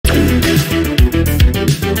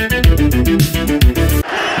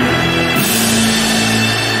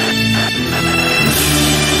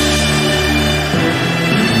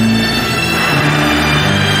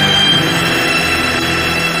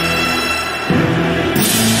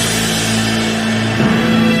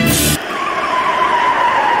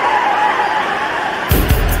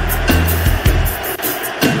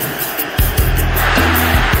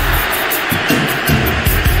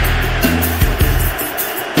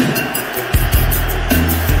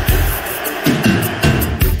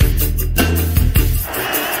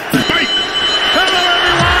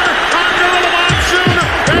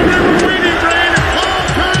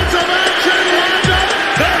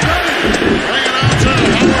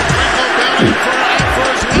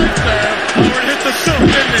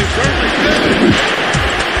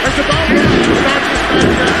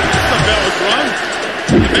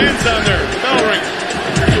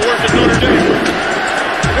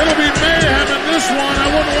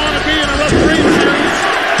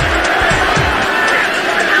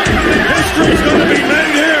going to be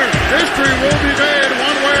made here. History will be made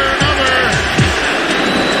one way or another.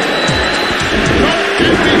 Don't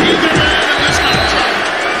envy either man in this matchup.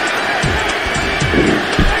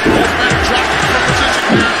 Both men dropping from position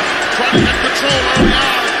here, trying to get control early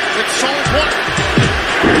on. It's so important.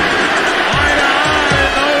 Eye to eye,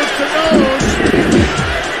 nose to nose.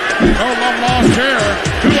 No love lost here.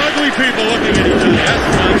 Two ugly people looking at each other. That's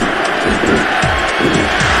fun.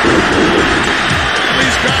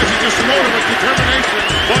 These guys are just loaded with determination.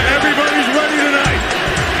 But everybody's ready tonight.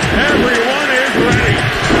 Everyone is ready.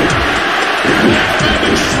 Both men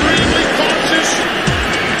extremely cautious.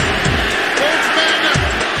 Both men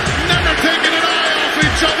never taking an eye off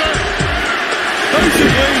each other.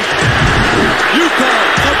 Basically, you call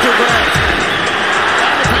up to grabs.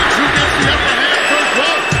 That depends who gets the upper hand first.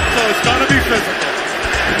 Well, So it's got to be physical.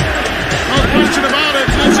 no question about it.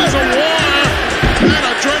 This is a war. And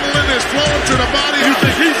adrenaline is flowing through the body. You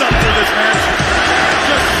think he's up for this match?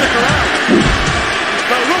 Just stick around.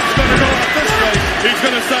 The roof's going to go off this way. He's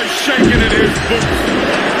going to start shaking in his boots.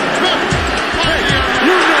 Hey,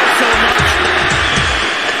 You know so much.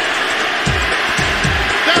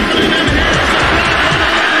 definitely in here is the crowd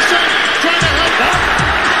 100% trying to help.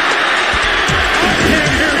 I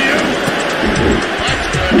can't hear you. That's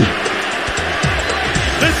good.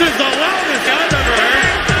 This is the loudest I've ever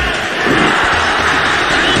heard.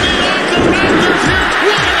 Hanging off the Raptors here.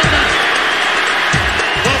 What an event.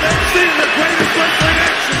 Well, they've seen the greatest wrestling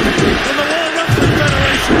action in the World Wrestling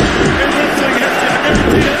Federation in wrestling history. I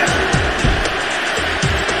guarantee you that.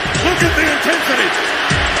 Look at the intensity.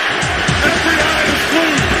 Every eye is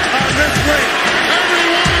glued on this ring.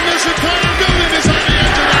 Everyone in this entire building is on the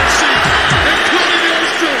edge of their seat, including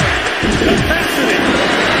yours truly. Intensity.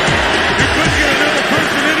 You couldn't get another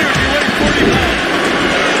person in here if you weighed 40 pounds.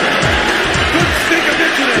 Good stink of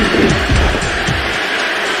incident.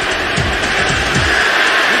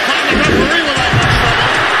 He found the referee without much trouble.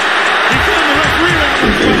 He found the referee without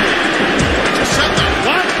much trouble. Just said that.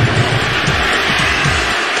 What?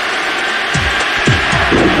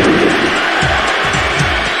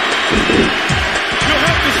 You'll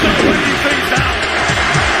have to start writing things down.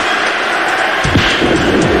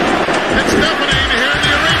 It's deafening here in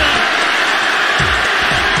the arena.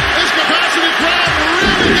 This capacity crowd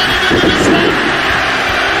really getting into this one.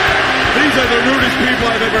 These are the rudest people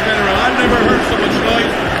I've ever been around. I've never heard so much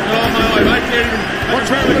noise in all my life. I can't even... What's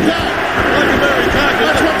wrong with that? Like a very cocky.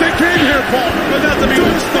 That's what they came here for. But not to be To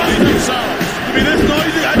this express noisy. themselves. To be this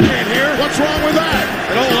noisy, I can't hear. What's wrong with that?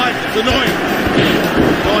 I don't like it. It's annoying.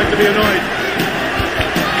 I don't like to be annoyed.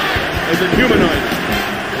 As in humanoid.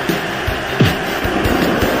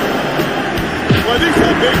 Well, these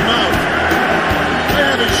have big mouths. They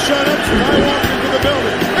haven't shut up since I walked into the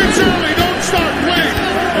building. It's early. Don't start. Wait.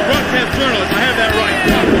 A broadcast journalist, I have that right.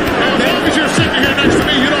 As long as you're sitting here next to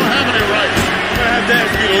me, you don't have any rights. I'm going to have to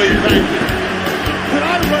ask you to leave. Thank you. Could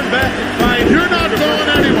I run back and find... You're not going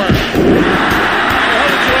anywhere. How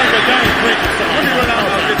would you like a dying drink or something? Let me run out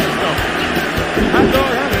and I'll get some stuff. Hot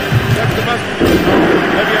dog, honey. That's the best.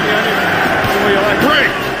 Heavy on the onion. The way you like it.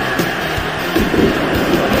 Great.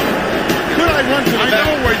 Could I run to the I back?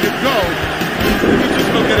 know where you go. Let me just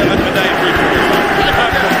go get a dying drink for yourself.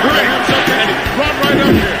 Great. Run right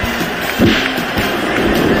up here.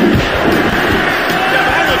 Yeah,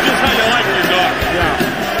 but I know just how you like your dog.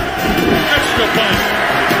 Yeah. Extra punch.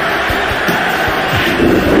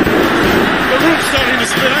 The roof's starting to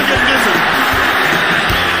spin. I'm getting dizzy.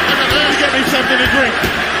 Get me something to drink.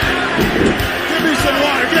 Give me some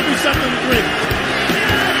water. Give me something to drink.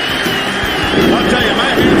 I'll tell you, my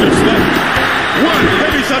hands are sweating. One,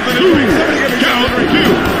 give me something to drink. Somebody give me something to drink.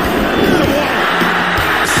 Two, some water.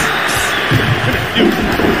 Come here, you.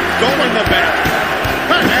 Go in the back.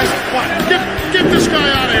 Hey, Ask what? get this guy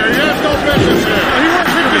out of here. He has no business here. He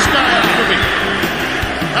works Kick for this me. guy out for me.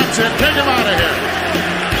 That's it. Take him out of here.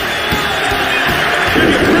 Give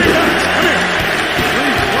you $3. Come here.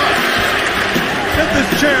 What? Get this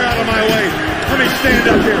chair out of my way. Let me stand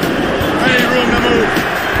up here. I ain't room to move.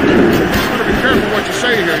 You want to be careful what you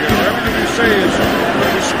say here, you know. Everything you say is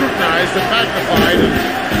scrutinized and magnified, and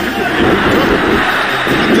you could be in trouble.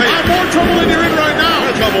 I'm more trouble than you're in right now.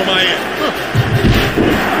 No trouble, my end.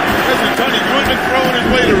 Listen, Tony, you ain't been throwing his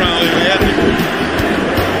weight around lately, have you?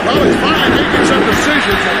 Well, he's finally making some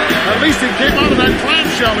decisions. At least he came out of that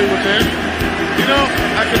clamshell he was in. You know,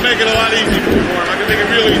 I can make it a lot easier for him. I can make it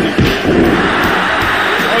real easy.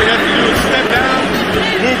 All you have to do is step down,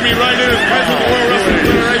 move me right in his presence,